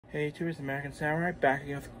Hey YouTubers, American Samurai, back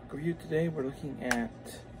again with a review. Today we're looking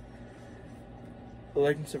at the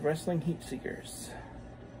Legends of Wrestling Heat Seekers.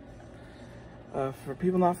 For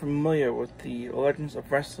people not familiar with the Legends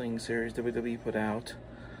of Wrestling series WWE put out,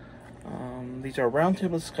 these are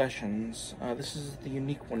roundtable discussions. This is the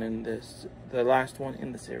unique one in this, the last one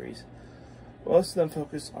in the series. Most of them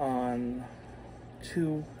focus on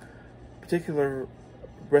two particular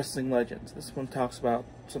wrestling legends. This one talks about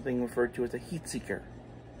something referred to as a Heat Seeker.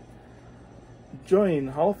 Join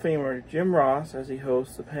Hall of Famer Jim Ross as he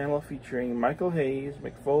hosts a panel featuring Michael Hayes,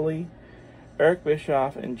 Mick Foley, Eric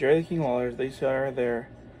Bischoff, and Jerry the King Lawler as they share their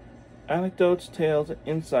anecdotes, tales, and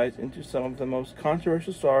insights into some of the most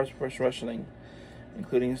controversial stars of professional wrestling,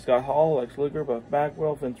 including Scott Hall, Lex Luger, Buff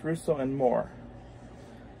Bagwell, Vince Russo, and more.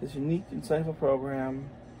 This unique, insightful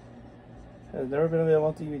program has never been available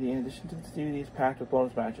on DVD. In addition to this DVD is packed with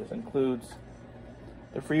bonus matches. It includes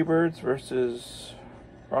the Freebirds versus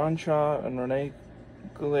Ron Shaw and Renee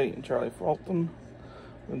Goulet and Charlie Fulton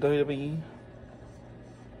from WWE,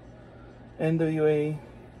 NWA,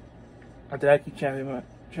 a Tag Team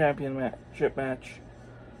Championship match,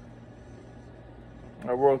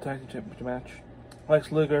 a World Tag Team Championship match,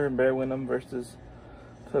 Lex Luger and Barry Windham versus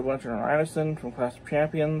Ted Blanchard and Anderson from Clash of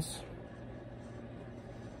Champions.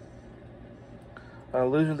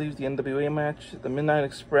 Loser leaves the NWA match. The Midnight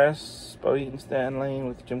Express, Bobby and Stan Lane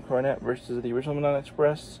with Jim Cornette versus the original Midnight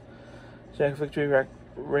Express. Jack Victory,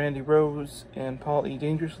 Randy Rose, and Paul E.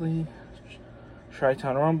 Dangerously.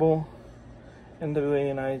 Chi-Town Rumble. NWA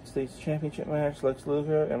United States Championship match. Lex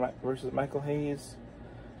Luger versus Michael Hayes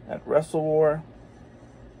at Wrestle War.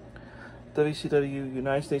 WCW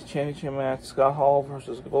United States Championship match. Scott Hall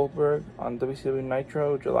versus Goldberg on WCW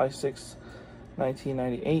Nitro, July 6,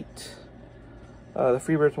 1998. The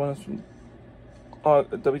Freebirds one is from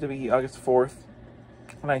WWE August 4th,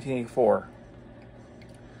 1984.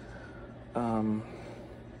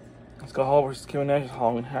 Scott Hall vs. Kevin Nash is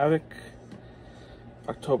Halloween Havoc,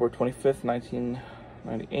 October 25th,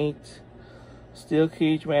 1998. Steel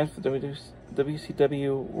Cage match for the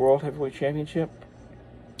WCW World Heavyweight Championship.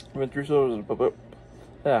 Vince Russo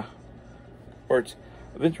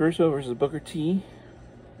versus Booker T.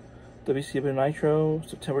 WCW Nitro,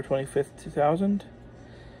 September 25th, 2000.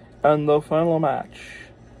 And the final match,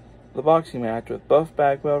 the boxing match with Buff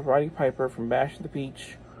Bagwell, Roddy Piper from Bash at the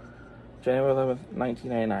Beach, January 11th,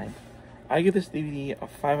 1999. I give this DVD a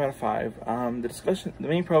 5 out of 5. The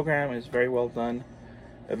main program is very well done,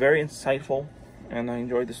 very insightful, and I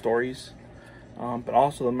enjoyed the stories. But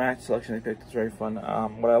also the match selection they picked is very fun.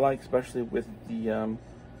 What I like especially with the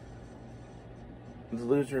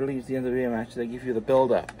loser leaves the NWA match, they give you the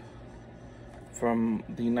build-up from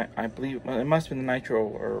the, I believe it must have been the Nitro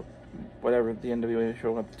or whatever the NWA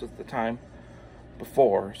show up at the time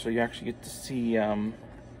before, so you actually get to see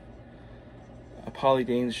Paulie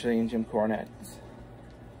Dangerously and Jim Cornette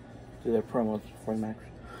do their promos before the match.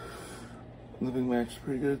 The big match is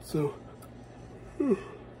pretty good, so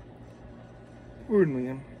pardon me,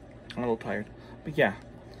 I'm a little tired, but yeah,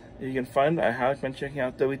 if you can find it, I highly recommend checking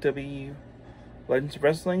out WWE Legends of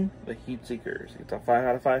Wrestling, The Heat Seekers. It's a 5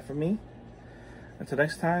 out of 5 from me. Until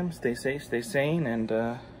next time, stay safe, stay sane, and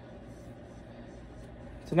until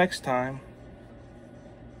next time,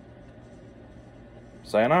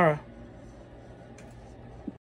 sayonara.